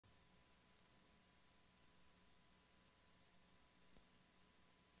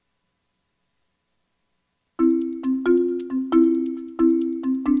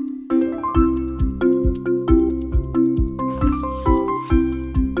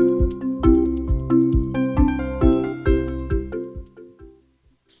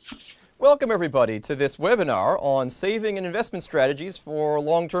welcome everybody to this webinar on saving and investment strategies for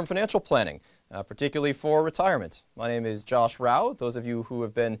long-term financial planning, particularly for retirement. My name is Josh Rao. Those of you who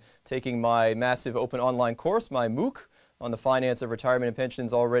have been taking my massive open online course, my MOOC, on the finance of retirement and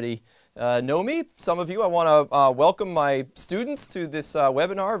pensions already know me. Some of you, I want to welcome my students to this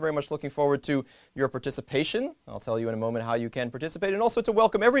webinar. Very much looking forward to your participation. I'll tell you in a moment how you can participate, and also to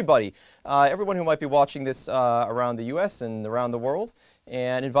welcome everybody, everyone who might be watching this around the US and around the world,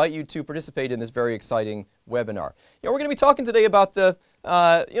 and invite you to participate in this very exciting webinar. We're going to be talking today about the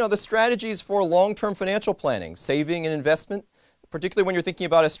strategies for long-term financial planning, saving and investment, particularly when you're thinking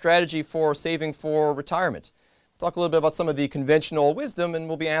about a strategy for saving for retirement. Talk a little bit about some of the conventional wisdom, and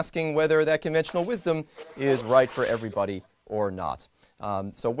we'll be asking whether that conventional wisdom is right for everybody or not.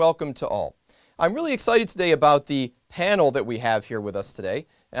 So welcome to all. I'm really excited today about the panel that we have here with us today.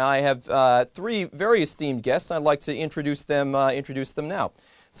 And I have three very esteemed guests. I'd like to introduce them now.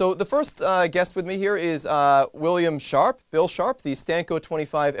 So the first guest with me here is William Sharp, Bill Sharp, the Stanco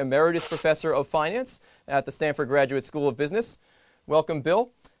 25 Emeritus Professor of Finance at the Stanford Graduate School of Business. Welcome,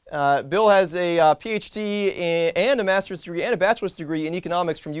 Bill. Bill has a PhD and a master's degree and a bachelor's degree in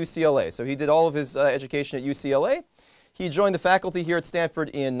economics from UCLA. So he did all of his education at UCLA. He joined the faculty here at Stanford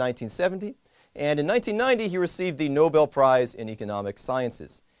in 1970. And in 1990, he received the Nobel Prize in Economic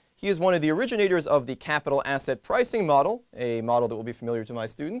Sciences. He is one of the originators of the capital asset pricing model, a model that will be familiar to my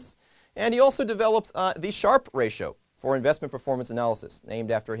students. And he also developed the Sharpe ratio for investment performance analysis,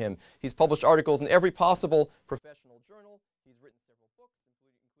 named after him. He's published articles in every possible professional journal. He's written several books,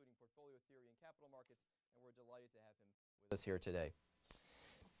 including Portfolio Theory and Capital Markets, and we're delighted to have him with us here today.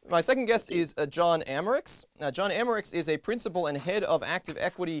 My second guest is John Amerix. John Amerix is a principal and head of active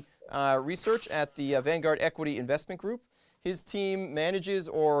equity research at the Vanguard Equity Investment Group. His team manages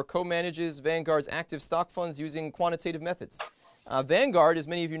or co-manages Vanguard's active stock funds using quantitative methods. Vanguard, as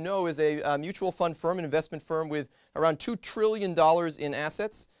many of you know, is a mutual fund firm, an investment firm with around $2 trillion in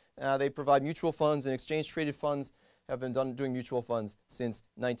assets. They provide mutual funds and exchange-traded funds, have been doing mutual funds since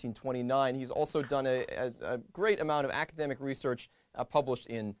 1929. He's also done a great amount of academic research published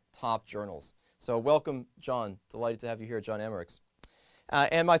in top journals. So welcome, John. Delighted to have you here, John Amerix.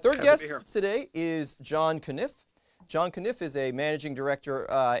 And my third guest today is John Cunniff. John Cunniff is a managing director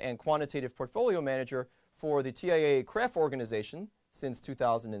and quantitative portfolio manager for the TIAA-CREF organization since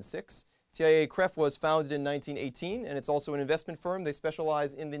 2006. TIAA-CREF was founded in 1918, and it's also an investment firm. They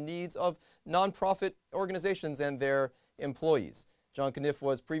specialize in the needs of nonprofit organizations and their employees. John Cunniff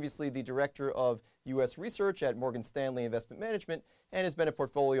was previously the director of U.S. research at Morgan Stanley Investment Management and has been a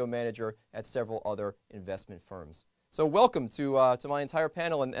portfolio manager at several other investment firms. So welcome to my entire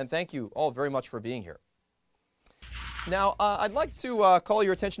panel, and thank you all very much for being here. Now, I'd like to call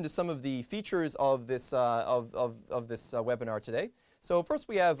your attention to some of the features of this, webinar today. So first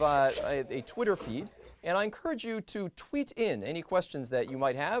we have a Twitter feed, and I encourage you to tweet in any questions that you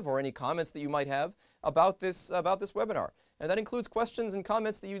might have or any comments that you might have about this webinar. And that includes questions and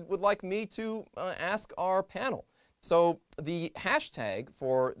comments that you would like me to ask our panel. So the hashtag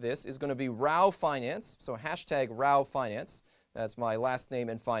for this is going to be RaoFinance, so hashtag RaoFinance. That's my last name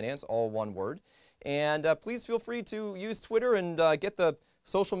and finance, all one word. And please feel free to use Twitter and get the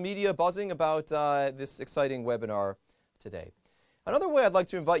social media buzzing about this exciting webinar today. Another way I'd like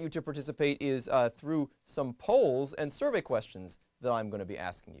to invite you to participate is through some polls and survey questions that I'm going to be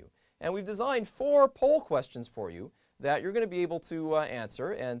asking you. And we've designed 4 poll questions for you that you're going to be able to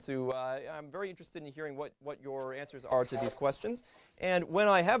answer. And I'm very interested in hearing what your answers are to these questions. And when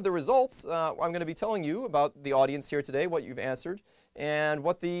I have the results, I'm going to be telling you about the audience here today, what you've answered, and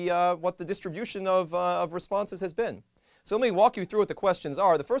what the distribution of responses has been. So let me walk you through what the questions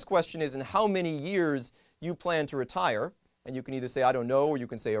are. The first question is in how many years you plan to retire. And you can either say, I don't know, or you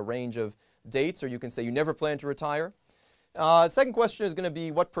can say a range of dates, or you can say you never plan to retire. The second question is going to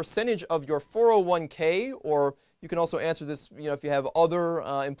be what percentage of your 401k, or you can also answer this, if you have other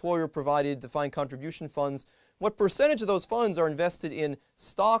employer-provided defined contribution funds, what percentage of those funds are invested in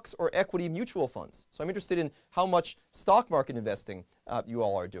stocks or equity mutual funds? So I'm interested in how much stock market investing you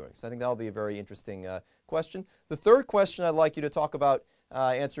all are doing. So I think that'll be a very interesting question. The third question I'd like you to talk about,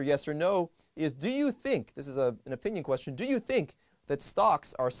 answer yes or no, is do you think, this is an opinion question, do you think that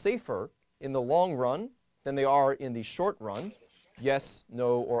stocks are safer in the long run than they are in the short run? Yes,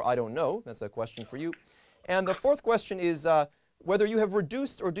 no, or I don't know. That's a question for you. And the fourth question is whether you have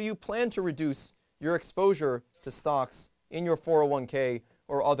reduced or do you plan to reduce your exposure to stocks in your 401k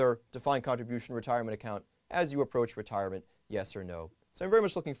or other defined contribution retirement account as you approach retirement, yes or no. So I'm very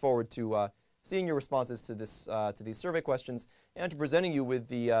much looking forward to seeing your responses to these survey questions and to presenting you with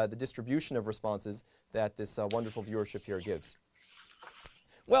the distribution of responses that this wonderful viewership here gives.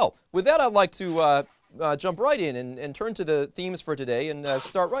 Well, with that, I'd like to jump right in and turn to the themes for today and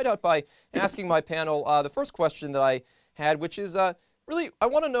start right out by asking my panel the first question that I had, which is really, I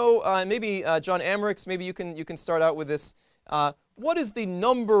want to know, maybe John Amerix, maybe you can start out with this. What is the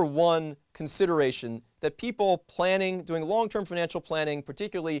number one consideration that people planning, doing long-term financial planning,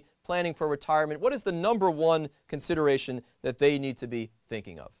 particularly planning for retirement, what is the number one consideration that they need to be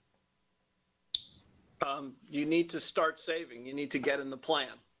thinking of? You need to start saving. You need to get in the plan.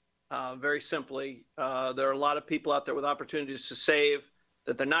 Very simply, there are a lot of people out there with opportunities to save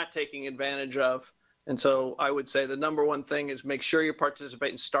that they're not taking advantage of. And so I would say the number one thing is make sure you participate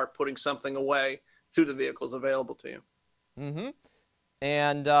and start putting something away through the vehicles available to you. Mm-hmm.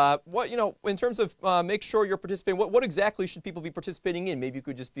 And what, in terms of make sure you're participating, what exactly should people be participating in? Maybe you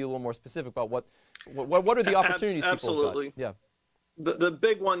could just be a little more specific about what are the opportunities Absolutely. people have got? Yeah. The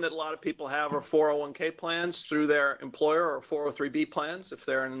big one that a lot of people have are 401k plans through their employer, or 403b plans if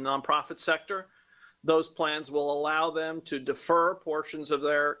they're in the nonprofit sector. Those plans will allow them to defer portions of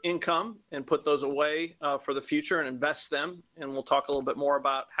their income and put those away for the future and invest them. And we'll talk a little bit more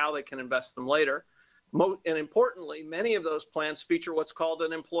about how they can invest them later. And importantly, many of those plans feature what's called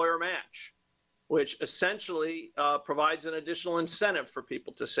an employer match, which essentially provides an additional incentive for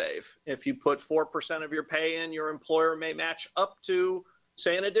people to save. If you put 4% of your pay in, your employer may match up to,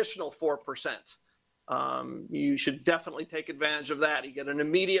 say, an additional 4%. You should definitely take advantage of that. You get an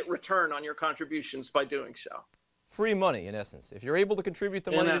immediate return on your contributions by doing so. Free money, in essence. If you're able to contribute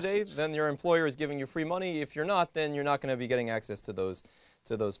the money today, then your employer is giving you free money. If you're not, then you're not going to be getting access to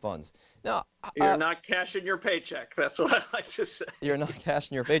those funds. Now, you're not cashing your paycheck. That's what I like to say. You're not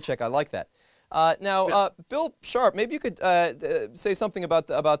cashing your paycheck. I like that. Now, Bill Sharp, maybe you could say something about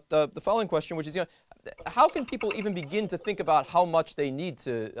the following question, which is, how can people even begin to think about how much they need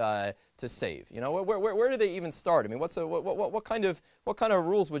to save? Where do they even start? I mean, what kind of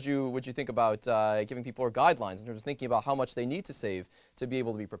rules would you think about giving people, or guidelines in terms of thinking about how much they need to save to be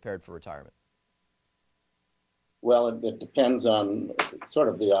able to be prepared for retirement? Well, it depends on sort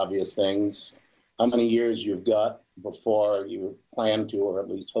of the obvious things. How many years you've got before you plan to, or at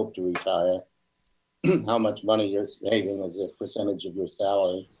least hope to, retire. How much money you're saving as a percentage of your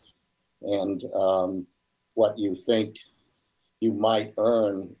salary, and what you think you might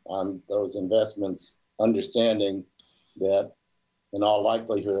earn on those investments, understanding that in all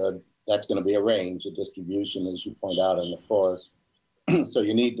likelihood that's going to be a range, a distribution, as you point out in the course. So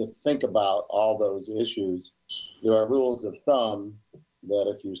you need to think about all those issues. There are rules of thumb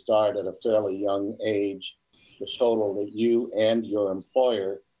that if you start at a fairly young age, the total that you and your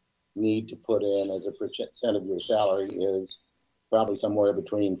employer need to put in as a percent of your salary is probably somewhere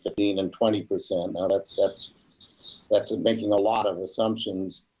between 15 and 20%. Now that's making a lot of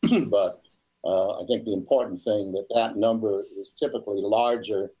assumptions, but I think the important thing that number is typically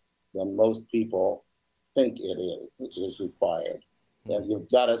larger than most people think it is required. And you've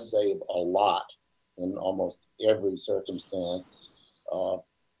got to save a lot in almost every circumstance,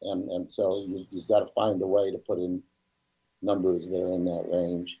 and so you've got to find a way to put in numbers that are in that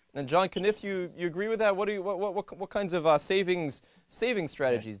range. And John Caniff, you agree with that? What kinds of saving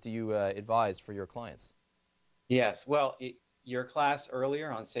strategies do you advise for your clients? Yes. Well, your class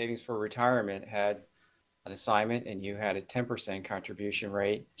earlier on savings for retirement had an assignment, and you had a 10% contribution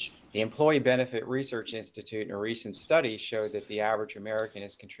rate. The Employee Benefit Research Institute in a recent study showed that the average American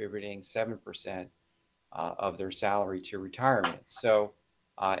is contributing 7% of their salary to retirement. So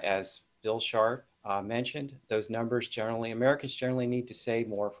as Bill Sharp mentioned, those numbers Americans generally need to save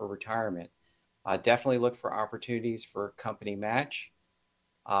more for retirement. Definitely look for opportunities for company match,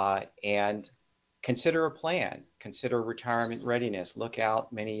 and consider a plan. Consider retirement readiness. Look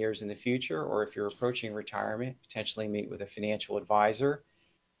out many years in the future, or if you're approaching retirement, potentially meet with a financial advisor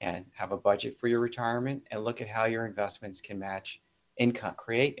and have a budget for your retirement, and look at how your investments can match income,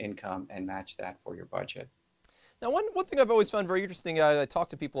 create income, and match that for your budget. Now, one thing I've always found very interesting, I talk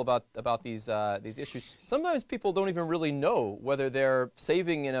to people about these issues. Sometimes people don't even really know whether they're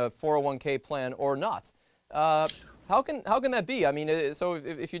saving in a 401k plan or not. How can that be? I mean, so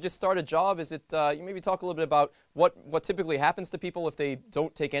if you just start a job, is it you maybe talk a little bit about what typically happens to people if they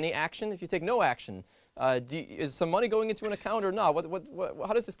don't take any action? If you take no action, is some money going into an account or not?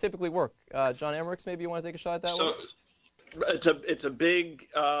 How does this typically work? John Amerix, maybe you want to take a shot at that one? It's a big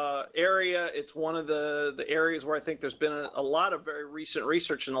area. It's one of the areas where I think there's been a lot of very recent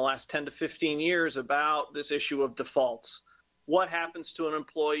research in the last 10 to 15 years about this issue of defaults. What happens to an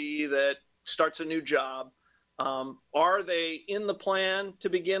employee that starts a new job? Are they in the plan to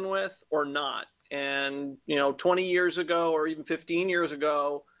begin with or not? And 20 years ago or even 15 years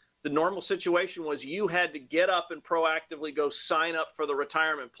ago, The normal situation was you had to get up and proactively go sign up for the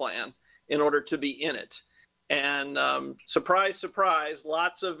retirement plan in order to be in it. And surprise, surprise,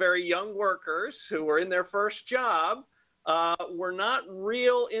 lots of very young workers who were in their first job were not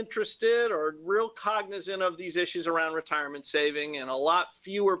real interested or real cognizant of these issues around retirement saving, and a lot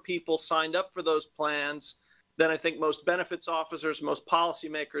fewer people signed up for those plans than I think most benefits officers, most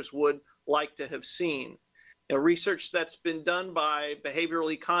policymakers would like to have seen. You know, research that's been done by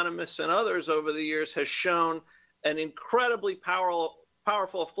behavioral economists and others over the years has shown an incredibly powerful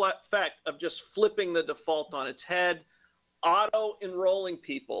effect of just flipping the default on its head, auto-enrolling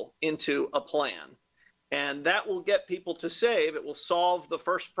people into a plan. And that will get people to save. It will solve the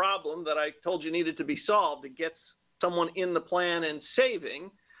first problem that I told you needed to be solved. It gets someone in the plan and saving,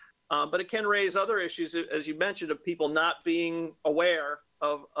 but it can raise other issues, as you mentioned, of people not being aware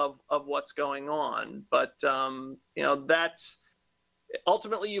of what's going on. But you know, that's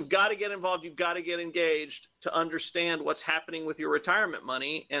ultimately, you've got to get involved. You've got to get engaged to understand what's happening with your retirement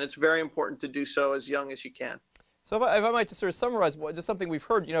money, and it's very important to do so as young as you can. So if I might just sort of summarize just something we've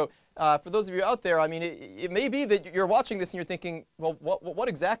heard, you know, for those of you out there, I mean, it may be that you're watching this and you're thinking, well, what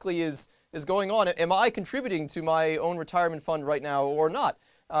exactly is going on? Am I contributing to my own retirement fund right now or not?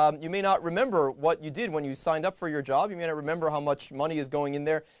 You may not remember what you did when you signed up for your job. You may not remember how much money is going in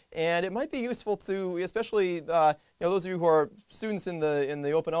there, and it might be useful to, especially you know, those of you who are students in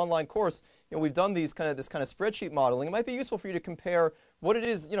the open online course. You know, we've done this kind of spreadsheet modeling. It might be useful for you to compare what it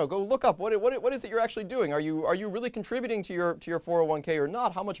is. You know, go look up what is it you're actually doing. Are you really contributing to your 401k or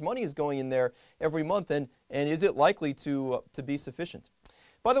not? How much money is going in there every month, and is it likely to be sufficient?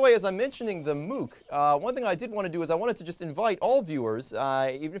 By the way, as I'm mentioning the MOOC, one thing I did want to do is I wanted to just invite all viewers,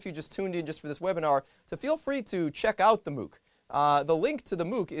 even if you just tuned in just for this webinar, to feel free to check out the MOOC. The link to the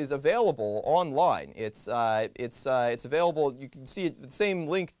MOOC is available online. It's available. You can see it, the same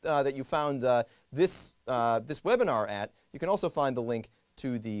link that you found this webinar at. You can also find the link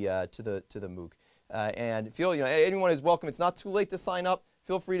to the MOOC. And feel, you know, anyone is welcome. It's not too late to sign up.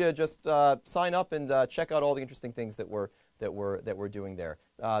 Feel free to just sign up and check out all the interesting things that we're doing there.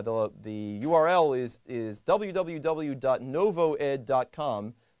 The URL is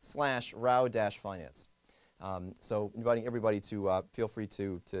www.novoed.com/rao-finance. So inviting everybody to feel free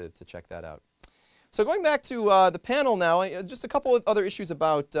to check that out. So going back to the panel now, just a couple of other issues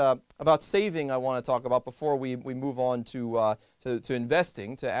about saving I want to talk about before we move on to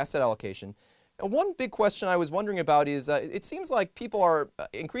investing, to asset allocation. And one big question I was wondering about is it seems like people are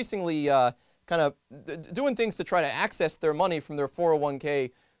increasingly kind of doing things to try to access their money from their 401k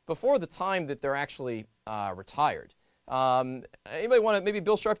before the time that they're actually retired. Anybody want to, maybe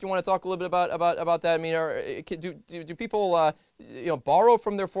Bill Sharp, do you want to talk a little bit about that? I mean, do people you know, borrow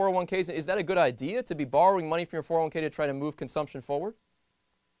from their 401ks? Is that a good idea, to be borrowing money from your 401k to try to move consumption forward?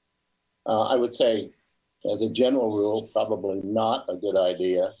 I would say, as a general rule, probably not a good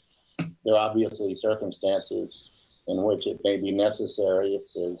idea. There are obviously circumstances in which it may be necessary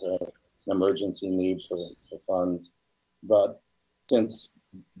if there's an emergency need for funds. But since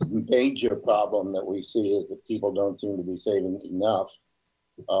the major problem that we see is that people don't seem to be saving enough,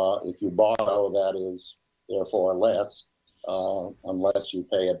 if you borrow, that is therefore less, unless you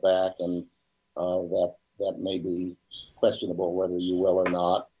pay it back, and that may be questionable whether you will or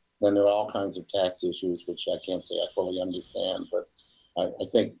not. Then there are all kinds of tax issues, which I can't say I fully understand, but I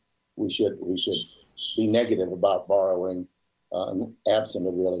think we should be negative about borrowing, absent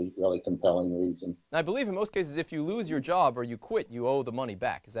a really compelling reason. I believe in most cases, if you lose your job or you quit, you owe the money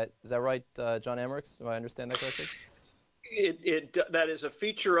back. Is that right, John Amerix? Do I understand that correctly? That is a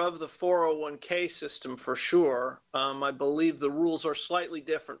feature of the 401k system for sure. I believe the rules are slightly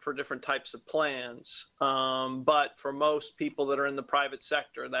different for different types of plans. But for most people that are in the private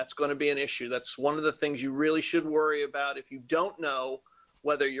sector, that's going to be an issue. That's one of the things you really should worry about if you don't know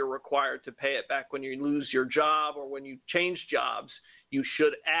whether you're required to pay it back when you lose your job or when you change jobs. You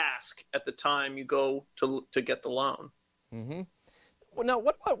should ask at the time you go to get the loan. Mm-hmm. Well, now,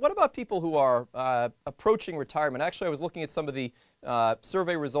 what about people who are approaching retirement? Actually, I was looking at some of the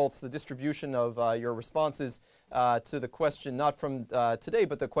survey results, the distribution of your responses to the question, not from today,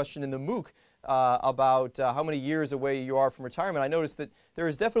 but the question in the MOOC about how many years away you are from retirement. I noticed that there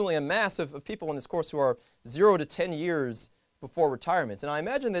is definitely a mass of people in this course who are 0 to 10 years before retirement. And I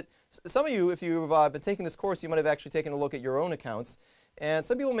imagine that some of you, if you've been taking this course, you might have actually taken a look at your own accounts. And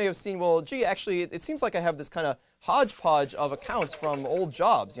some people may have seen, well, gee, actually, it seems like I have this kind of hodgepodge of accounts from old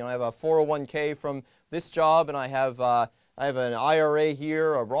jobs. You know, I have a 401k from this job, and I have an IRA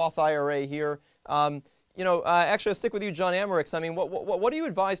here, a Roth IRA here. Actually, I'll stick with you, John Americks. I mean, what do you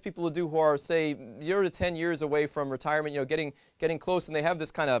advise people to do who are, say, 0 to 10 years away from retirement, getting close, and they have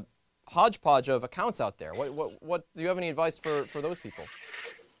this kind of hodgepodge of accounts out there? What do you have any advice for those people?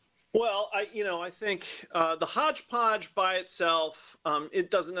 Well, I think the hodgepodge by itself,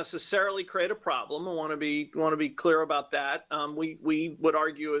 it doesn't necessarily create a problem. I want to be clear about that. We would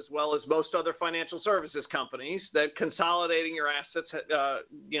argue, as well as most other financial services companies, that consolidating your assets,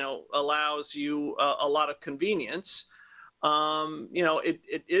 allows you a lot of convenience.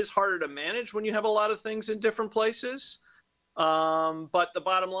 It is harder to manage when you have a lot of things in different places. But the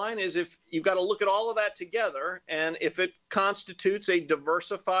bottom line is, if you've got to look at all of that together, and if it constitutes a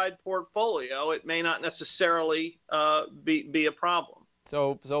diversified portfolio, it may not necessarily be a problem.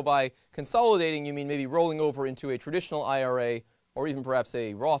 So by consolidating, you mean maybe rolling over into a traditional IRA or even perhaps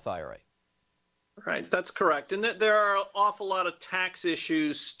a Roth IRA? Right, that's correct. And there are an awful lot of tax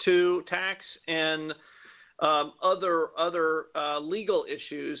issues too, tax and other legal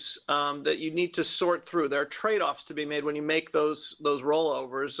issues that you need to sort through. There are trade-offs to be made when you make those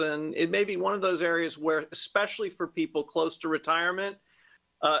rollovers, and it may be one of those areas where, especially for people close to retirement,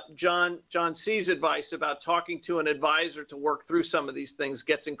 John C's advice about talking to an advisor to work through some of these things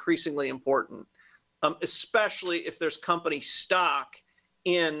gets increasingly important, especially if there's company stock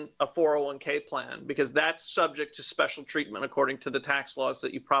in a 401k plan, because that's subject to special treatment according to the tax laws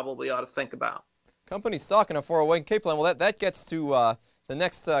that you probably ought to think about. Company stock in a 401k plan, well, that gets to the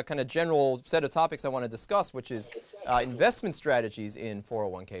next kind of general set of topics I want to discuss, which is investment strategies in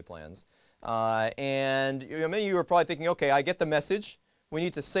 401k plans. And many of you are probably thinking, okay, I get the message. We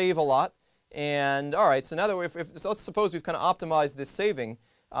need to save a lot. And all right, so now that so let's suppose we've kind of optimized this saving,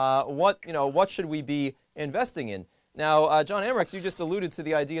 what should we be investing in? Now, John Americks, you just alluded to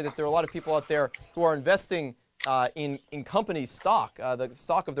the idea that there are a lot of people out there who are investing in company stock, the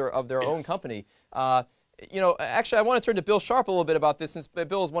stock of their own company. Actually, I want to turn to Bill Sharpe a little bit about this, since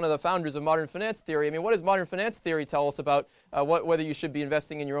Bill is one of the founders of modern finance theory. I mean, what does modern finance theory tell us about whether you should be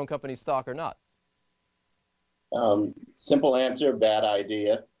investing in your own company's stock or not? Simple answer: bad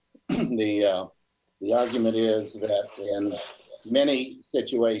idea. The argument is that in many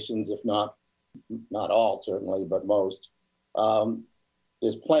situations, if not all certainly, but most,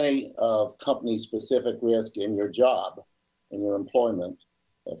 there's plenty of company-specific risk in your job, in your employment.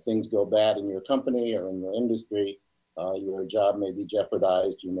 If things go bad in your company or in your industry, your job may be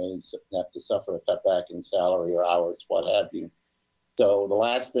jeopardized. You may have to suffer a cutback in salary or hours, what have you. So the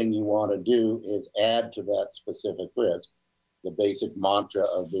last thing you want to do is add to that specific risk. The basic mantra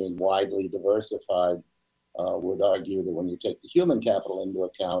of being widely diversified would argue that when you take the human capital into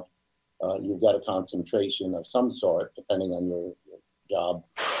account, you've got a concentration of some sort, depending on your job,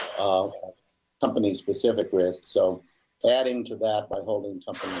 company-specific risk. So adding to that by holding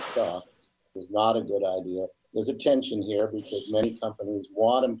company stock is not a good idea. There's a tension here because many companies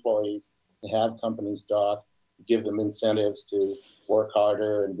want employees to have company stock, give them incentives to work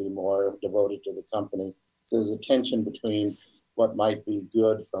harder and be more devoted to the company. There's a tension between what might be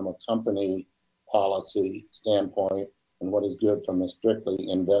good from a company policy standpoint and what is good from a strictly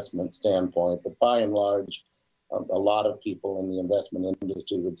investment standpoint. But by and large, a lot of people in the investment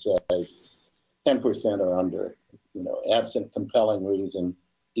industry would say 10% or under. Absent compelling reason,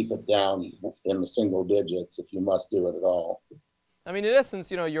 keep it down in the single digits if you must do it at all. I mean, in essence,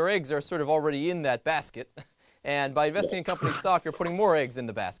 your eggs are sort of already in that basket. And by investing in company stock, you're putting more eggs in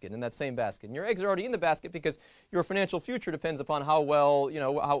the basket, in that same basket. And your eggs are already in the basket because your financial future depends upon how well,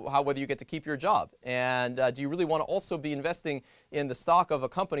 whether you get to keep your job. And do you really want to also be investing in the stock of a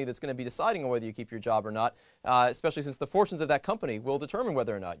company that's going to be deciding on whether you keep your job or not, especially since the fortunes of that company will determine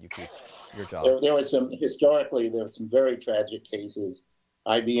whether or not you keep your job? Historically, there were some very tragic cases.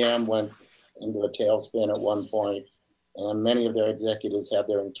 IBM went into a tailspin at one point, and many of their executives had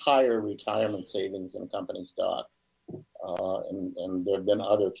their entire retirement savings in company stock. And there have been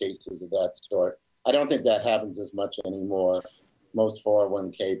other cases of that sort. I don't think that happens as much anymore. Most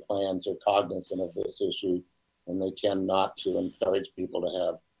 401k plans are cognizant of this issue, and they tend not to encourage people to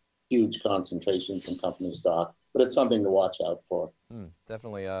have huge concentrations in company stock. But it's something to watch out for.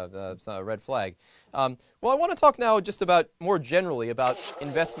 Definitely it's not a red flag. Well, I want to talk now just more generally about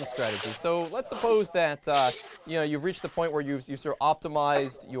investment strategies. So let's suppose that you've reached the point where you've sort of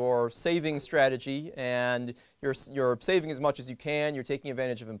optimized your saving strategy and you're saving as much as you can. You're taking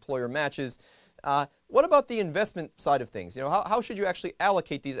advantage of employer matches. What about the investment side of things? How should you actually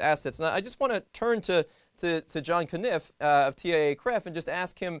allocate these assets? And I just want to turn to to John Cuniff of TIAA-CREF and just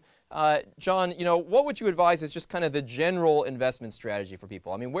ask him, John, you know, what would you advise is just kind of the general investment strategy for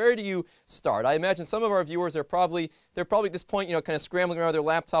people? I mean, where do you start? I imagine some of our viewers are they're probably at this point, you know, kind of scrambling around their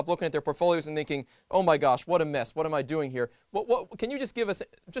laptop, looking at their portfolios and thinking, oh my gosh, what a mess. What am I doing here? What can you just give us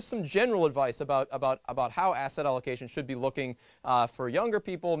just some general advice about how asset allocation should be looking for younger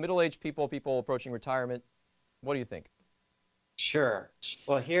people, middle-aged people, people approaching retirement? What do you think? Sure.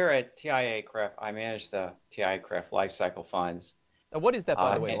 Well, here at TIAA-CREF, I manage the TIAA-CREF life cycle funds. What is that,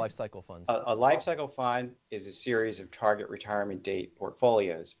 by the way, life cycle funds? A life cycle fund is a series of target retirement date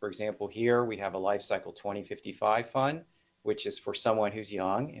portfolios. For example, here we have a life cycle 2055 fund, which is for someone who's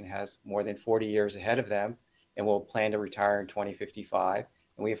young and has more than 40 years ahead of them and will plan to retire in 2055.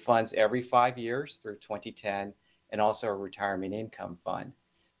 And we have funds every 5 years through 2010 and also a retirement income fund.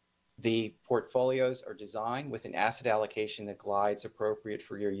 The portfolios are designed with an asset allocation that glides appropriate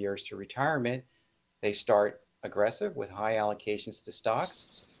for your years to retirement. They start aggressive with high allocations to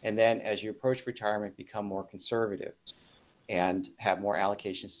stocks, and then as you approach retirement, become more conservative and have more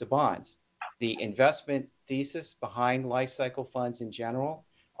allocations to bonds. The investment thesis behind life cycle funds in general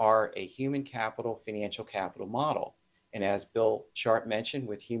are a human capital, financial capital model. And as Bill Sharp mentioned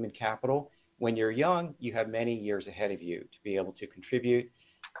with human capital, when you're young, you have many years ahead of you to be able to contribute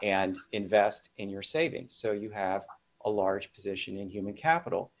and invest in your savings. So you have a large position in human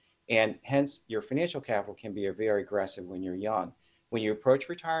capital. And hence, your financial capital can be very aggressive when you're young. When you approach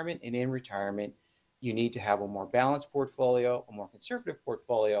retirement and in retirement, you need to have a more balanced portfolio, a more conservative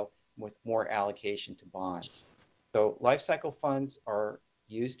portfolio with more allocation to bonds. So life cycle funds are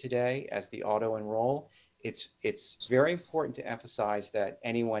used today as the auto-enroll. It's very important to emphasize that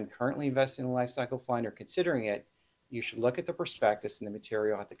anyone currently investing in a life cycle fund or considering it, you should look at the prospectus and the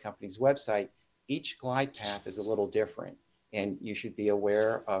material at the company's website. Each glide path is a little different, and you should be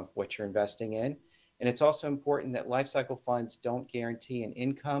aware of what you're investing in. And it's also important that life cycle funds don't guarantee an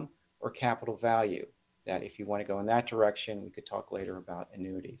income or capital value. That if you want to go in that direction, we could talk later about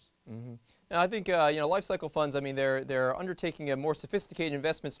annuities. Mm-hmm. And I think you know, life cycle funds, I mean, they're undertaking a more sophisticated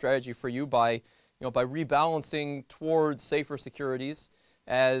investment strategy for you by rebalancing towards safer securities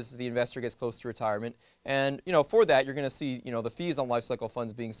as the investor gets close to retirement. And you know, for that, you're going to see, you know, the fees on life cycle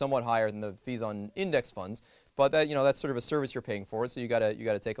funds being somewhat higher than the fees on index funds. But that, you know, that's sort of a service you're paying for. So you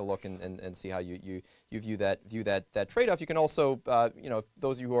gotta take a look and see how you view that trade-off. You can also, you know,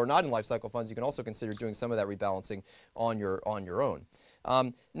 those of you who are not in life cycle funds, you can also consider doing some of that rebalancing on your own.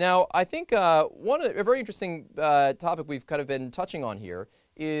 Now, I think a very interesting topic we've kind of been touching on here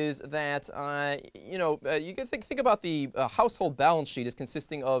is that you know, you can think about the household balance sheet as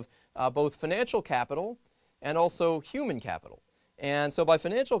consisting of both financial capital and also human capital. And so by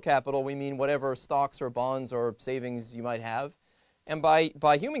financial capital, we mean whatever stocks or bonds or savings you might have. And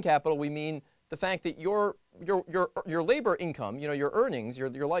by human capital, we mean the fact that your labor income, you know, your earnings,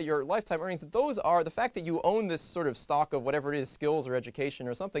 your lifetime earnings, those are the fact that you own this sort of stock of whatever it is, skills or education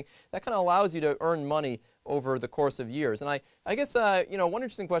or something, that kind of allows you to earn money over the course of years. And I guess, you know, one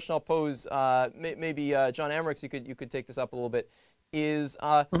interesting question I'll pose, maybe John Amerix, you could take this up a little bit, is,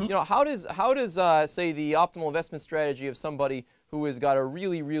 you know, how does say the optimal investment strategy of somebody who has got a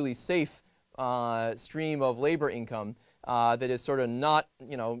really, really safe stream of labor income that is sort of not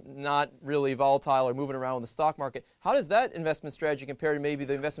really volatile or moving around with the stock market, how does that investment strategy compare to maybe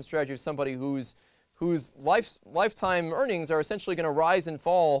the investment strategy of somebody whose lifetime earnings are essentially going to rise and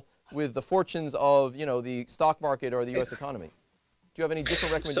fall with the fortunes of, you know, the stock market or the U.S. economy? Do you have any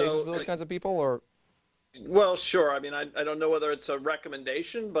different recommendations for those kinds of people, or? Well, sure. I mean, I don't know whether it's a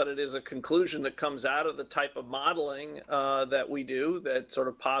recommendation, but it is a conclusion that comes out of the type of modeling that we do that sort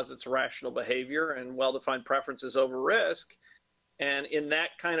of posits rational behavior and well-defined preferences over risk. And in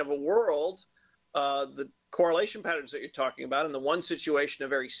that kind of a world, the correlation patterns that you're talking about, in the one situation, a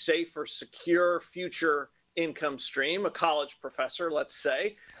very safe or secure future income stream, a college professor, let's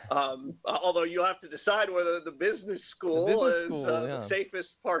say, although you'll have to decide whether the business school is the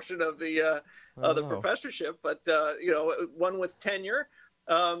safest portion of the professorship. But you know, one with tenure,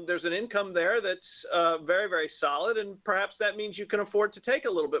 there's an income there that's very, very solid, and perhaps that means you can afford to take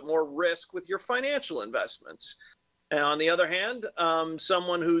a little bit more risk with your financial investments. And on the other hand,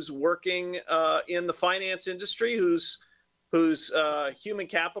 someone who's working in the finance industry, whose human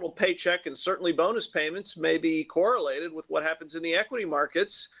capital paycheck and certainly bonus payments may be correlated with what happens in the equity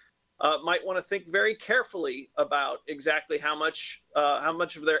markets, might want to think very carefully about exactly how much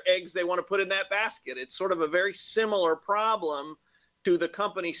of their eggs they want to put in that basket. It's sort of a very similar problem to the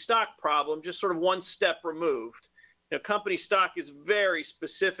company stock problem, just sort of one step removed. You know, company stock is very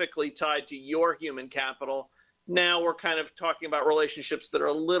specifically tied to your human capital. Now we're kind of talking about relationships that are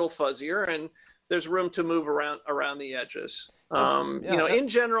a little fuzzier, and there's room to move around the edges. Yeah. In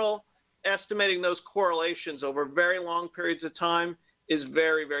general, estimating those correlations over very long periods of time is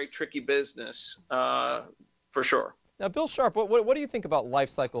very, very tricky business, for sure. Now, Bill Sharp, what do you think about life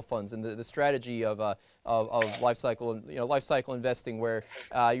cycle funds and the strategy of life cycle and life cycle investing, where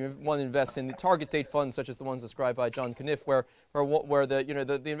you want to invest in the target date funds such as the ones described by John Kniff, where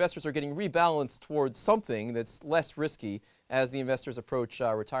the investors are getting rebalanced towards something that's less risky as the investors approach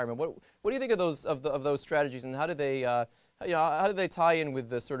retirement. What do you think of those strategies, and how do they how do they tie in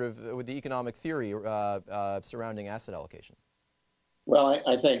with with the economic theory surrounding asset allocation? Well,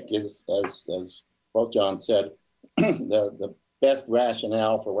 I think as both John said, the best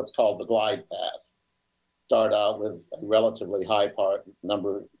rationale for what's called the glide path. Start out with a relatively high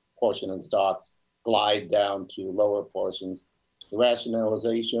portion in stocks, glide down to lower portions. The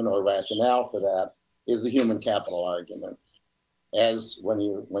rationalization or rationale for that is the human capital argument. As when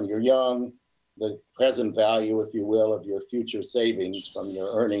you're young, the present value, if you will, of your future savings from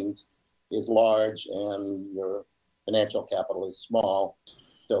your earnings is large and your financial capital is small.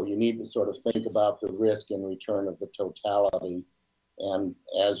 So you need to sort of think about the risk and return of the totality. And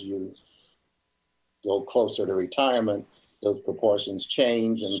as you go closer to retirement, those proportions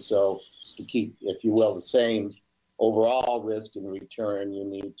change. And so to keep, if you will, the same overall risk and return, you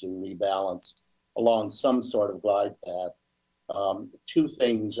need to rebalance along some sort of glide path. Two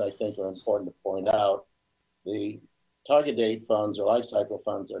things I think are important to point out. The target date funds or life cycle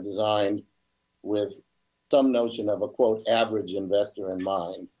funds are designed with some notion of a, quote, average investor in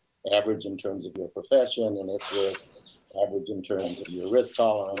mind. Average in terms of your profession and its risk, average in terms of your risk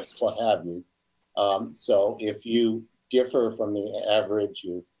tolerance, what have you. So if you differ from the average,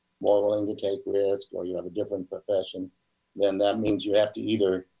 you're more willing to take risk, or you have a different profession, then that means you have to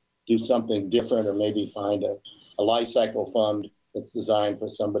either do something different or maybe find a life cycle fund that's designed for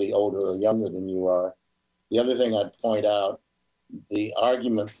somebody older or younger than you are. The other thing I'd point out, the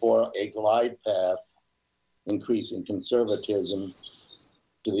argument for a glide path increasing conservatism,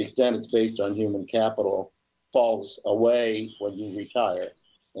 to the extent it's based on human capital, falls away when you retire.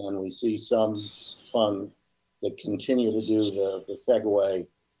 And we see some funds that continue to do the segue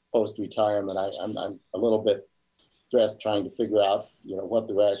post-retirement. I'm a little bit stressed trying to figure out, what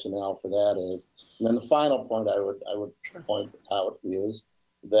the rationale for that is. And then the final point I would point out is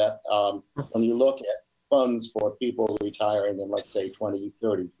that when you look at funds for people retiring in, let's say,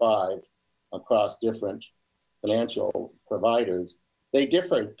 2035 across different financial providers, they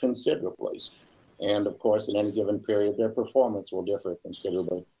differ considerably. And of course, in any given period, their performance will differ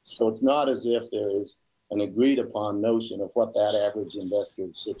considerably. So it's not as if there is an agreed upon notion of what that average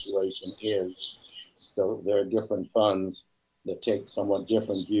investor's situation is. So there are different funds that take somewhat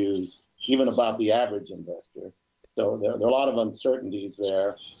different views, even about the average investor. So there are a lot of uncertainties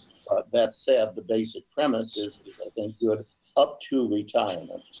there. That said, the basic premise is I think, good up to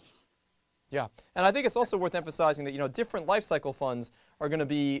retirement. Yeah, and I think it's also worth emphasizing that different life cycle funds are going to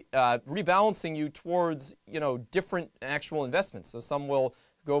be rebalancing you towards different actual investments. So some will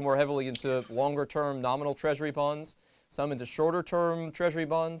go more heavily into longer-term nominal Treasury bonds, some into shorter-term Treasury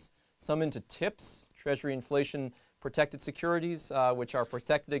bonds, some into TIPS, Treasury inflation protected securities, which are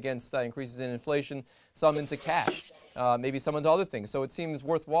protected against increases in inflation, some into cash, maybe some into other things. So it seems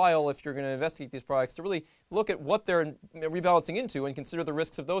worthwhile, if you're going to investigate these products, to really look at what they're rebalancing into and consider the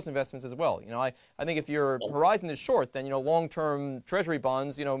risks of those investments as well. I think if your horizon is short, then long-term Treasury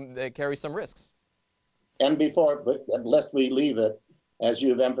bonds, they carry some risks. And lest we leave it, as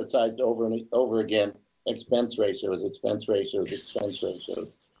you've emphasized over and over again, expense ratios.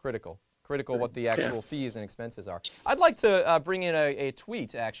 Critical What the actual fees and expenses are. I'd like to bring in a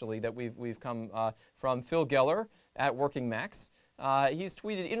tweet, actually, that we've come from Phil Geller at Working Max. He's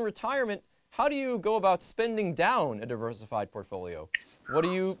tweeted, in retirement, how do you go about spending down a diversified portfolio? What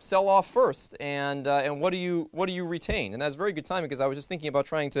do you sell off first, and what do you retain? And that's very good timing, because I was just thinking about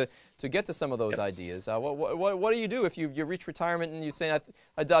trying to get to some of those ideas. What do you do if you reach retirement and you say,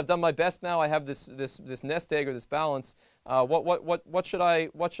 I've done my best now, I have this nest egg or this balance? What should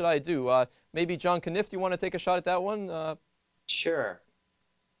I do? Maybe John Kniff, do you want to take a shot at that one? Sure.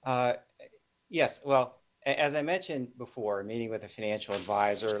 Yes. Well, as I mentioned before, meeting with a financial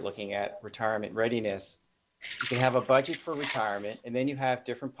advisor, looking at retirement readiness, you can have a budget for retirement, and then you have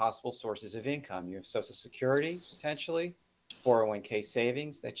different possible sources of income. You have Social Security, potentially, 401k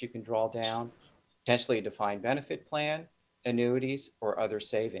savings that you can draw down, potentially a defined benefit plan, annuities, or other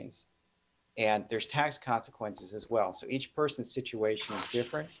savings. And there's tax consequences as well. So each person's situation is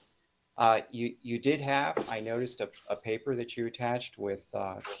different. You did have, I noticed, a paper that you attached with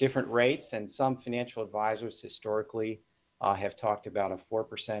different rates, and some financial advisors historically have talked about a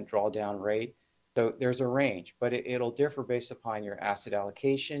 4% drawdown rate. So there's a range, but it'll differ based upon your asset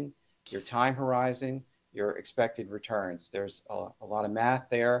allocation, your time horizon, your expected returns. There's a lot of math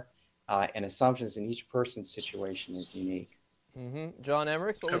there, and assumptions, in each person's situation is unique. John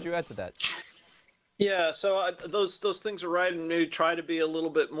Emmerichs, what would you add to that? Yeah, so those things are right, and maybe try to be a little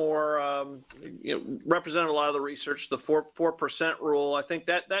bit more, represent a lot of the research. The 4% rule, I think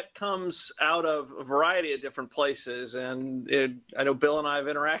that comes out of a variety of different places, and I know Bill and I have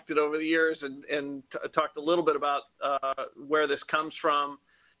interacted over the years and talked a little bit about where this comes from.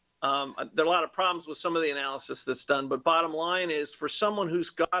 There are a lot of problems with some of the analysis that's done, but bottom line is, for someone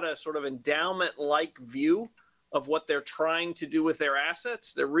who's got a sort of endowment-like view of what they're trying to do with their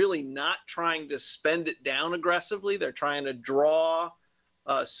assets, they're really not trying to spend it down aggressively. They're trying to draw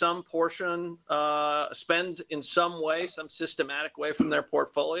some portion, spend in some way, some systematic way from their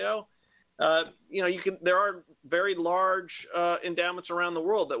portfolio. There are very large endowments around the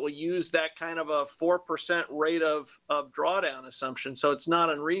world that will use that kind of a 4% rate of drawdown assumption. So it's not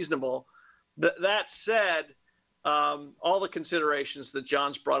unreasonable. That said, all the considerations that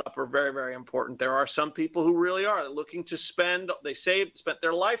John's brought up are very, very important. There are some people who really are looking to spend. They spent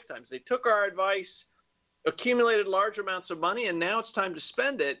their lifetimes. They took our advice, accumulated large amounts of money, and now it's time to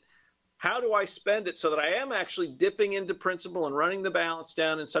spend it. How do I spend it so that I am actually dipping into principal and running the balance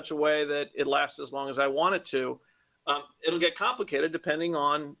down in such a way that it lasts as long as I want it to? It'll get complicated depending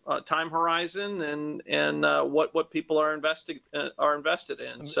on time horizon and what people are invested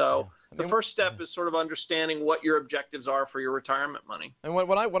in. So the first step is sort of understanding what your objectives are for your retirement money. And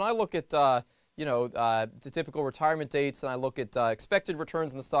when I look at the typical retirement dates, and I look at expected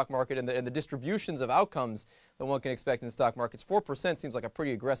returns in the stock market and the distributions of outcomes that one can expect in the stock markets, 4% seems like a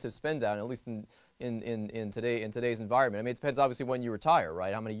pretty aggressive spend down, at least in today's environment. I mean, it depends obviously when you retire,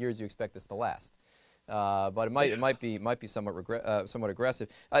 right? How many years you expect this to last. But it might be somewhat aggressive.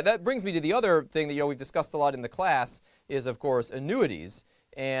 That brings me to the other thing that we've discussed a lot in the class is, of course, annuities.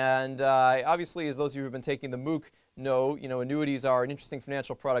 And obviously, as those of you who have been taking the MOOC know, annuities are an interesting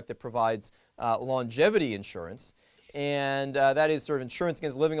financial product that provides longevity insurance. And that is sort of insurance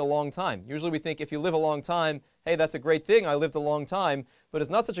against living a long time. Usually we think if you live a long time, hey, that's a great thing, I lived a long time. But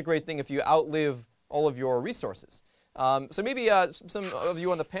it's not such a great thing if you outlive all of your resources. So maybe some of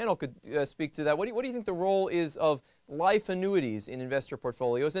you on the panel could speak to that. What do you think the role is of life annuities in investor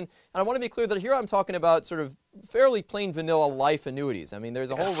portfolios? And I want to be clear that here I'm talking about sort of fairly plain vanilla life annuities. I mean,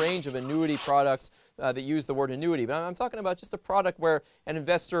 there's a whole range of annuity products that use the word annuity, but I'm talking about just a product where an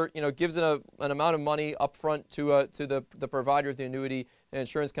investor, gives an amount of money up front to the provider of the annuity, an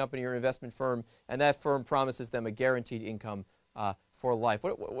insurance company or investment firm, and that firm promises them a guaranteed income for life.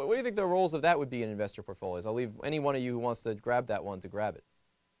 What do you think the roles of that would be in investor portfolios? I'll leave any one of you who wants to grab that one to grab it.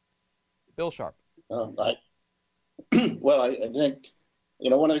 Bill Sharp. Well, I think,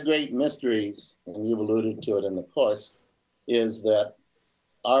 one of the great mysteries, and you've alluded to it in the course, is that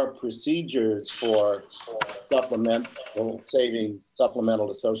our procedures for supplemental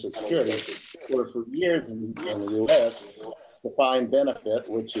to Social Security were for years in the U.S. defined benefit,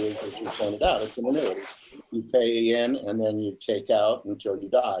 which is, as you pointed out, it's an annuity. You pay in and then you take out until you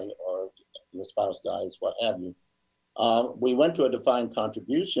die or your spouse dies, what have you. We went to a defined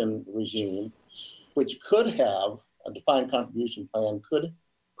contribution regime, which could have a defined contribution plan, could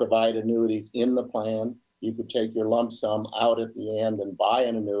provide annuities in the plan. You could take your lump sum out at the end and buy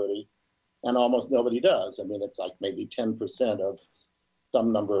an annuity, and almost nobody does. I mean, it's like maybe 10% of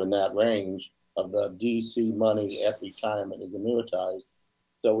some number in that range of the DC money at retirement is annuitized.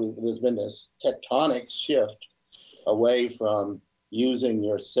 So there's been this tectonic shift away from using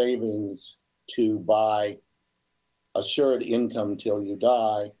your savings to buy assured income till you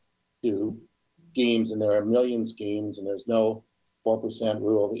die to schemes, and there are a million schemes, and there's no 4%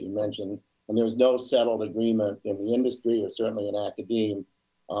 rule that you mentioned, and there's no settled agreement in the industry or certainly in academia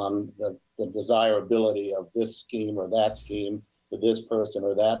on the desirability of this scheme or that scheme for this person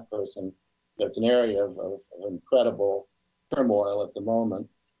or that person. That's an area of incredible turmoil at the moment.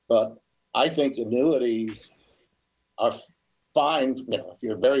 But I think annuities are fine. If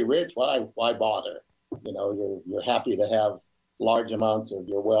you're very rich, why bother? You're happy to have large amounts of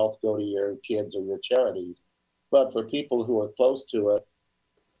your wealth go to your kids or your charities. But for people who are close to it,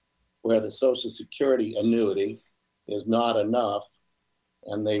 where the Social Security annuity is not enough,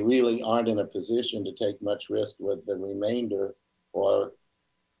 and they really aren't in a position to take much risk with the remainder or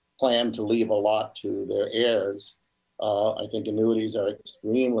plan to leave a lot to their heirs, I think annuities are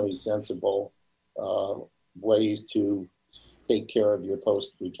extremely sensible ways to take care of your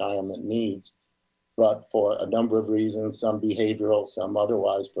post-retirement needs. But for a number of reasons, some behavioral, some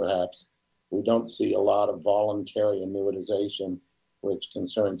otherwise perhaps, we don't see a lot of voluntary annuitization, which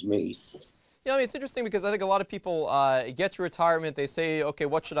concerns me. I mean, it's interesting because I think a lot of people get to retirement, they say, okay,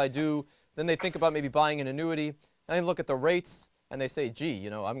 what should I do? Then they think about maybe buying an annuity, and they look at the rates, and they say, gee,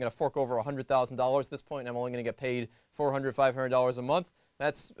 I'm going to fork over $100,000 at this point, and I'm only going to get paid $400, $500 a month.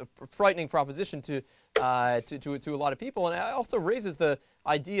 That's a frightening proposition to a lot of people, and it also raises the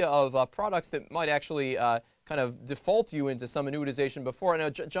idea of products that might actually kind of default you into some annuitization before. I know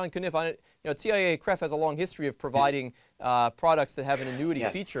John Cunniff, TIAA-CREF has a long history of providing products that have an annuity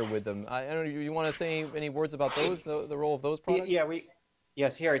feature with them. I don't know, you want to say any words about those, the role of those products?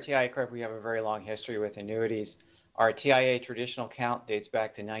 Yes, here at TIAA-CREF we have a very long history with annuities. Our TIAA traditional account dates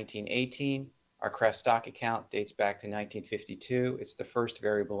back to 1918. Our CREF stock account dates back to 1952. It's the first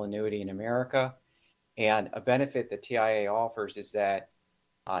variable annuity in America. And a benefit that TIAA offers is that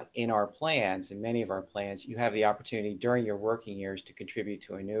in our plans, in many of our plans, you have the opportunity during your working years to contribute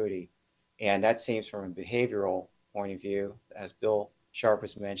to annuity. And that seems from a behavioral point of view, as Bill Sharp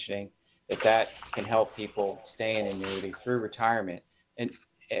was mentioning, that can help people stay in annuity through retirement. And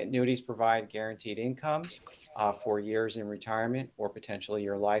annuities provide guaranteed income for years in retirement or potentially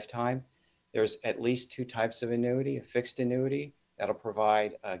your lifetime. There's at least two types of annuity: a fixed annuity that'll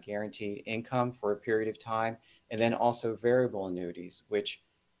provide a guaranteed income for a period of time, and then also variable annuities, which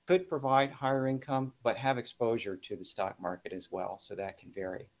could provide higher income but have exposure to the stock market as well, so that can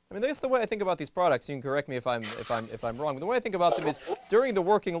vary. I mean, that's the way I think about these products. You can correct me if I'm wrong. But the way I think about them is during the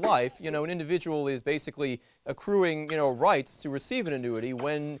working life, an individual is basically accruing, rights to receive an annuity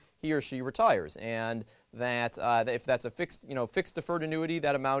when he or she retires, and that if that's a fixed deferred annuity,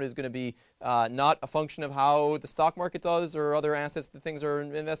 that amount is going to be not a function of how the stock market does or other assets that things are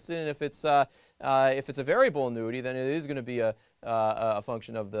invested in. If it's a variable annuity, then it is going to be a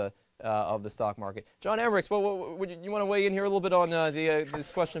function of the stock market. John Amerix, would you want to weigh in here a little bit on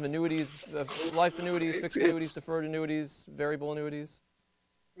this question of annuities, life annuities, fixed annuities, deferred annuities, variable annuities?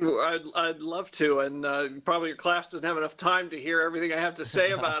 I'd love to, and probably your class doesn't have enough time to hear everything I have to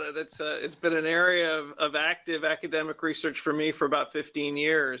say about it. It's been an area of active academic research for me for about 15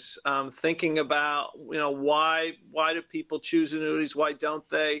 years, thinking about why do people choose annuities, why don't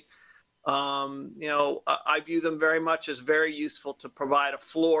they? I view them very much as very useful to provide a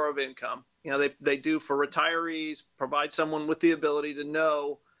floor of income. They do for retirees, provide someone with the ability to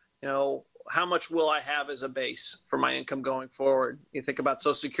know, how much will I have as a base for my income going forward? You think about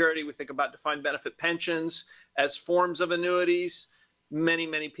Social Security, we think about defined benefit pensions as forms of annuities. Many,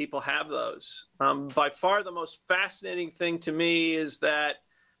 many people have those. By far the most fascinating thing to me is that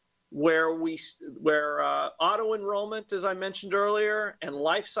where auto enrollment, as I mentioned earlier, and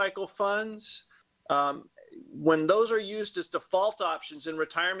life cycle funds, when those are used as default options in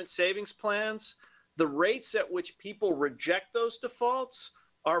retirement savings plans, the rates at which people reject those defaults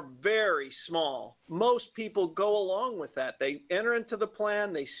are very small. Most people go along with that. They enter into the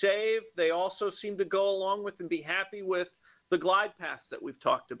plan, they save, they also seem to go along with and be happy with the glide paths that we've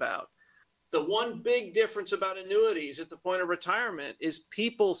talked about. The one big difference about annuities at the point of retirement is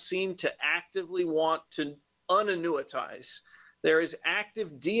people seem to actively want to unannuitize. There is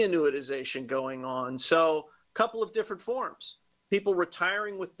active de-annuitization going on. So a couple of different forms. People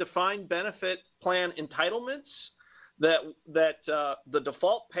retiring with defined benefit plan entitlements that the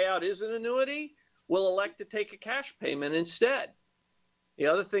default payout is an annuity will elect to take a cash payment instead. The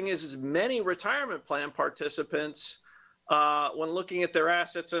other thing is many retirement plan participants, when looking at their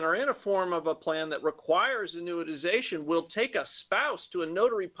assets and are in a form of a plan that requires annuitization, will take a spouse to a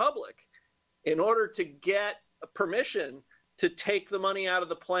notary public in order to get permission to take the money out of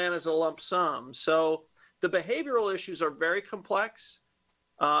the plan as a lump sum. So the behavioral issues are very complex.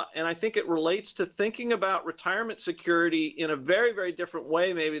 And I think it relates to thinking about retirement security in a very, very different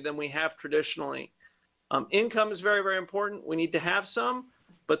way maybe than we have traditionally. Income is very, very important. We need to have some,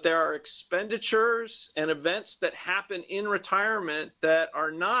 but there are expenditures and events that happen in retirement that are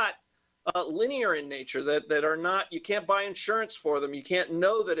not linear in nature, that are not, you can't buy insurance for them. You can't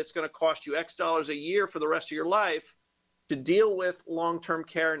know that it's going to cost you X dollars a year for the rest of your life to deal with long-term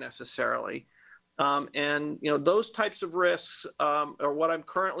care necessarily. And those types of risks are what I'm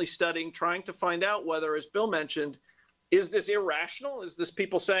currently studying, trying to find out whether, as Bill mentioned, is this irrational? Is this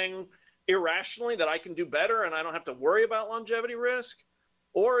people saying irrationally that I can do better and I don't have to worry about longevity risk?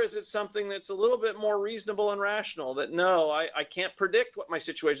 Or is it something that's a little bit more reasonable and rational, that no, I can't predict what my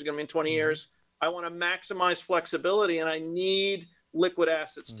situation is going to be in 20 years. I want to maximize flexibility and I need liquid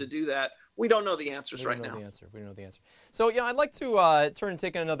assets to do that. We don't know the answers right now. We don't know the answer. So, I'd like to turn and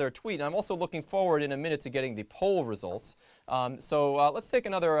take another tweet. I'm also looking forward in a minute to getting the poll results. So let's take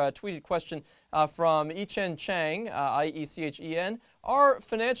another tweeted question from Yichen Chang, I-E-C-H-E-N. Are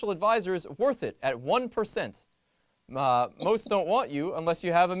financial advisors worth it at 1%? Most don't want you unless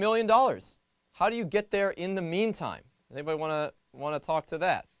you have $1 million. how do you get there in the meantime? Does anybody want to talk to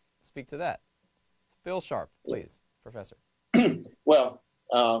that? Speak to that. Bill Sharp, please, Professor. Well,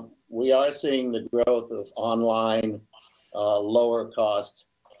 we are seeing the growth of online, lower cost,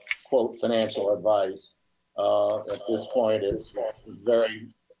 quote, financial advice. At this point, it's very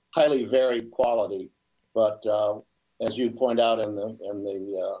highly varied quality, but as you point out in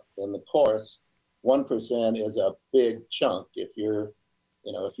the course, 1% is a big chunk. If you're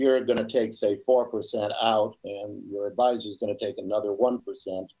going to take, say, 4% out, and your advisor is going to take another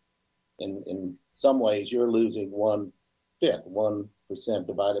 1%, in some ways you're losing 1/5, 1%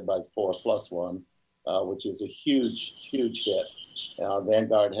 divided by 4 plus 1, which is a huge hit.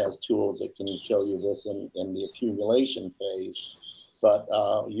 Vanguard has tools that can show you this in the accumulation phase, but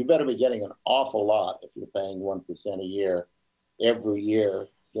you better be getting an awful lot if you're paying 1% a year every year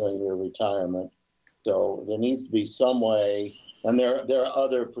during your retirement. So there needs to be some way, and there are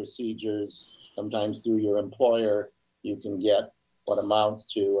other procedures. Sometimes through your employer, you can get what amounts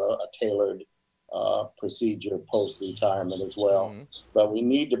to a tailored procedure post-retirement as well. Mm-hmm. But we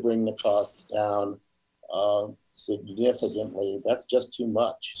need to bring the costs down significantly. That's just too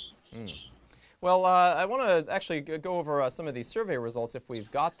much. Mm. Well, I want to actually go over some of these survey results if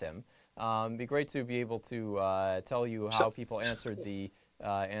we've got them. It'd be great to be able to tell you how people answered the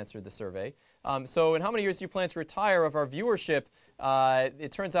survey. So in how many years do you plan to retire? Of our viewership,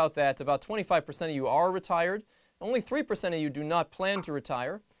 it turns out that about 25% of you are retired. Only 3% of you do not plan to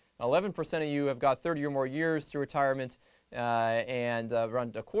retire. 11% of you have got 30 or more years to retirement, and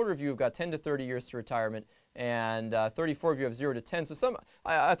around a quarter of you have got 10 to 30 years to retirement, and 34 of you have 0 to 10. So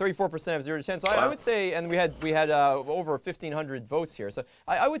 34% have 0 to 10. So I would say, and we had over 1,500 votes here. So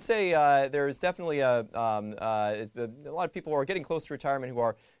I would say there's definitely a lot of people who are getting close to retirement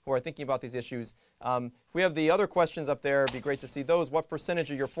who are thinking about these issues. If we have the other questions up there, it'd be great to see those. What percentage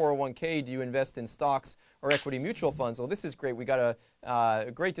of your 401k do you invest in stocks or equity mutual funds? Well, this is great. We got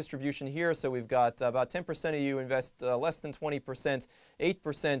a great distribution here. So we've got about 10% of you invest less than 20%,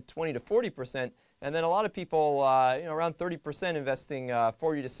 8%, 20 to 40%. And then a lot of people, around 30% investing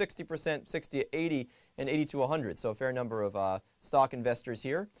 40 to 60%, 60 to 80, and 80 to 100. So a fair number of stock investors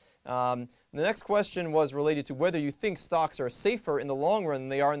here. The next question was related to whether you think stocks are safer in the long run than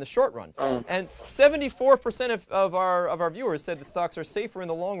they are in the short run. And 74% of our viewers said that stocks are safer in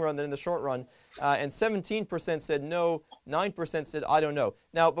the long run than in the short run. And 17% said no, 9% said I don't know.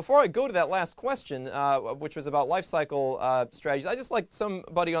 Now, before I go to that last question, which was about life cycle strategies, I just like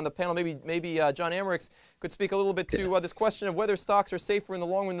somebody on the panel, maybe John Amerix, could speak a little bit to this question of whether stocks are safer in the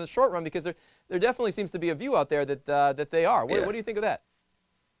long run than the short run, because there definitely seems to be a view out there that they are. What do you think of that?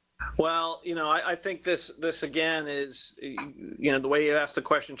 Well, I think this again is, the way you asked the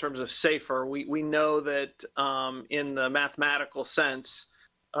question in terms of safer, we know that in the mathematical sense,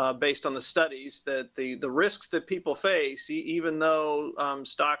 based on the studies, that the risks that people face, even though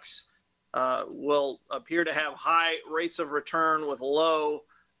stocks will appear to have high rates of return with low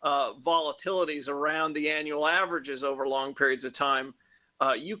volatilities around the annual averages over long periods of time,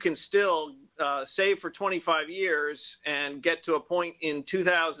 you can still save for 25 years and get to a point in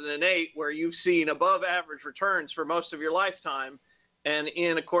 2008 where you've seen above average returns for most of your lifetime, and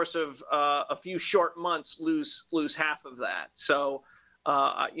in a course of a few short months lose half of that. So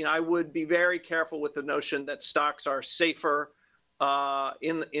I would be very careful with the notion that stocks are safer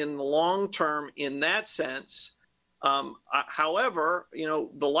in the long term in that sense. However,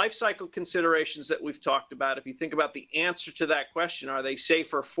 the life cycle considerations that we've talked about, if you think about the answer to that question, are they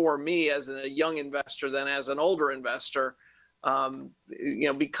safer for me as a young investor than as an older investor?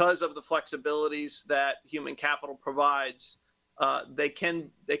 Because of the flexibilities that human capital provides, they can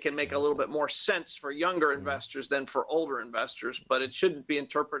make a little bit more sense for younger investors than for older investors, but it shouldn't be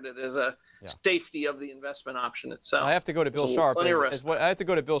interpreted as a safety of the investment option itself. I have to go to Bill Sharp. I have to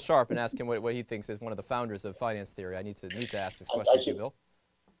go to Bill Sharp and ask him what he thinks is one of the founders of finance theory. I need to ask this question to you, Bill.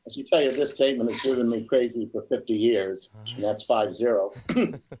 I should tell you, this statement has driven me crazy for 50 years, and that's 50.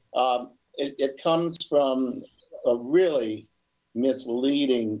 It comes from a really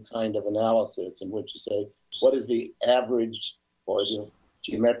misleading kind of analysis in which you say, what is the average or the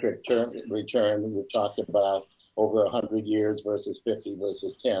geometric return we've talked about over 100 years versus 50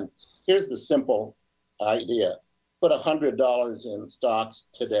 versus 10. Here's the simple idea. Put $100 in stocks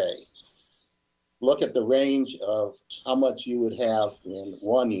today. Look at the range of how much you would have in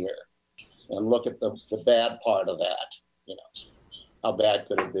 1 year, and look at the bad part of that. How bad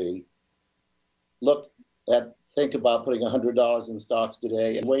could it be? Think about putting $100 in stocks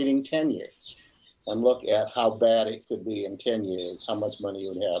today and waiting 10 years. And look at how bad it could be in 10 years, how much money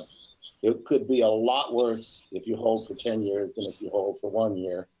you would have. It could be a lot worse if you hold for 10 years than if you hold for 1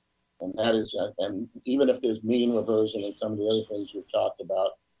 year. And that is, and even if there's mean reversion and some of the other things we've talked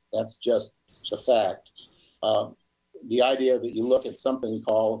about, that's just the fact. The idea that you look at something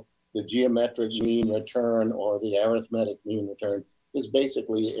called the geometric mean return or the arithmetic mean return is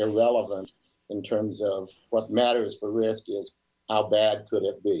basically irrelevant in terms of what matters for risk is how bad could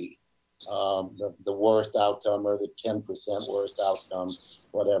it be. The worst outcome or the 10% worst outcome,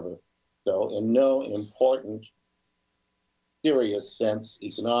 whatever. So in no important, serious sense,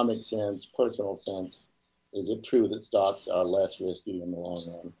 economic sense, personal sense, is it true that stocks are less risky in the long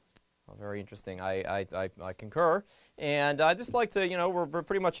run. Well, very interesting. I concur. And I'd just like to, we're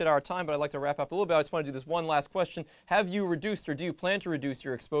pretty much at our time, but I'd like to wrap up a little bit. I just want to do this one last question. Have you reduced or do you plan to reduce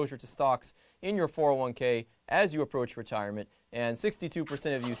your exposure to stocks in your 401k as you approach retirement? And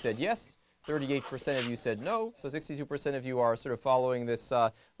 62% of you said yes. 38% of you said no, so 62% of you are sort of following this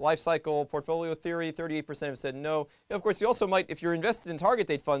life cycle portfolio theory. 38% have said no. And of course, you also might, if you're invested in target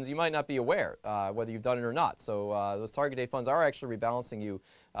date funds, you might not be aware whether you've done it or not. So those target date funds are actually rebalancing you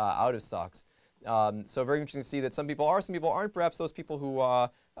out of stocks. So very interesting to see that some people are, some people aren't. Perhaps those people who are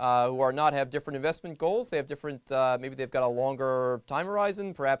not have different investment goals. They have different, maybe they've got a longer time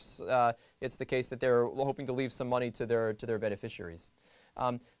horizon. Perhaps it's the case that they're hoping to leave some money to their beneficiaries.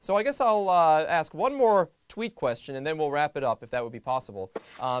 So I guess I'll ask one more tweet question, and then we'll wrap it up, if that would be possible.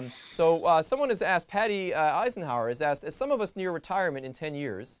 So someone has asked, Patty Eisenhower has asked, as some of us near retirement in 10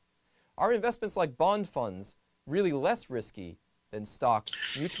 years, are investments like bond funds really less risky than stock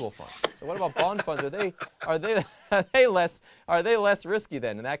mutual funds? So what about bond funds? Are they less risky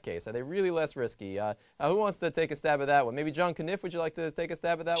then in that case? Are they really less risky? Who wants to take a stab at that one? Maybe John Caniff, would you like to take a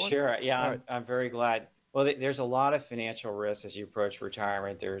stab at that one? Sure. Yeah, Right. I'm very glad. Well, there's a lot of financial risks as you approach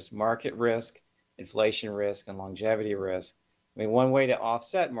retirement. There's market risk, inflation risk, and longevity risk. I mean, one way to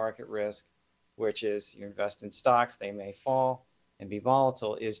offset market risk, which is you invest in stocks, they may fall and be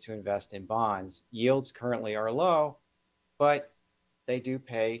volatile, is to invest in bonds. Yields currently are low, but they do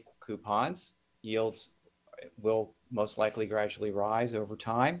pay coupons. Yields will most likely gradually rise over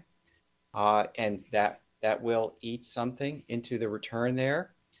time, and that will eat something into the return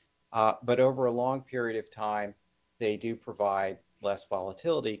there. But over a long period of time, they do provide less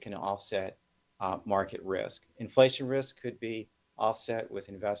volatility, can offset market risk. Inflation risk could be offset with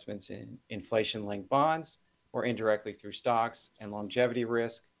investments in inflation-linked bonds or indirectly through stocks. And longevity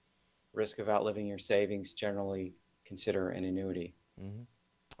risk of outliving your savings, generally consider an annuity. Mm-hmm.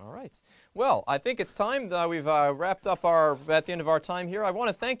 All right. Well, I think it's time. We've wrapped up at the end of our time here. I want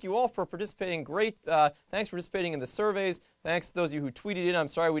to thank you all for participating. Thanks for participating in the surveys. Thanks to those of you who tweeted in. I'm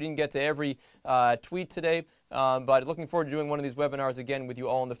sorry we didn't get to every tweet today, but looking forward to doing one of these webinars again with you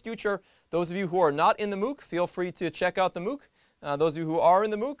all in the future. Those of you who are not in the MOOC, feel free to check out the MOOC. Those of you who are in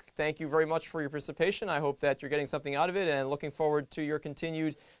the MOOC, thank you very much for your participation. I hope that you're getting something out of it and looking forward to your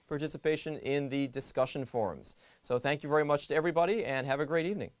continued participation in the discussion forums. So thank you very much to everybody and have a great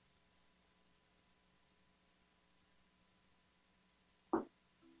evening.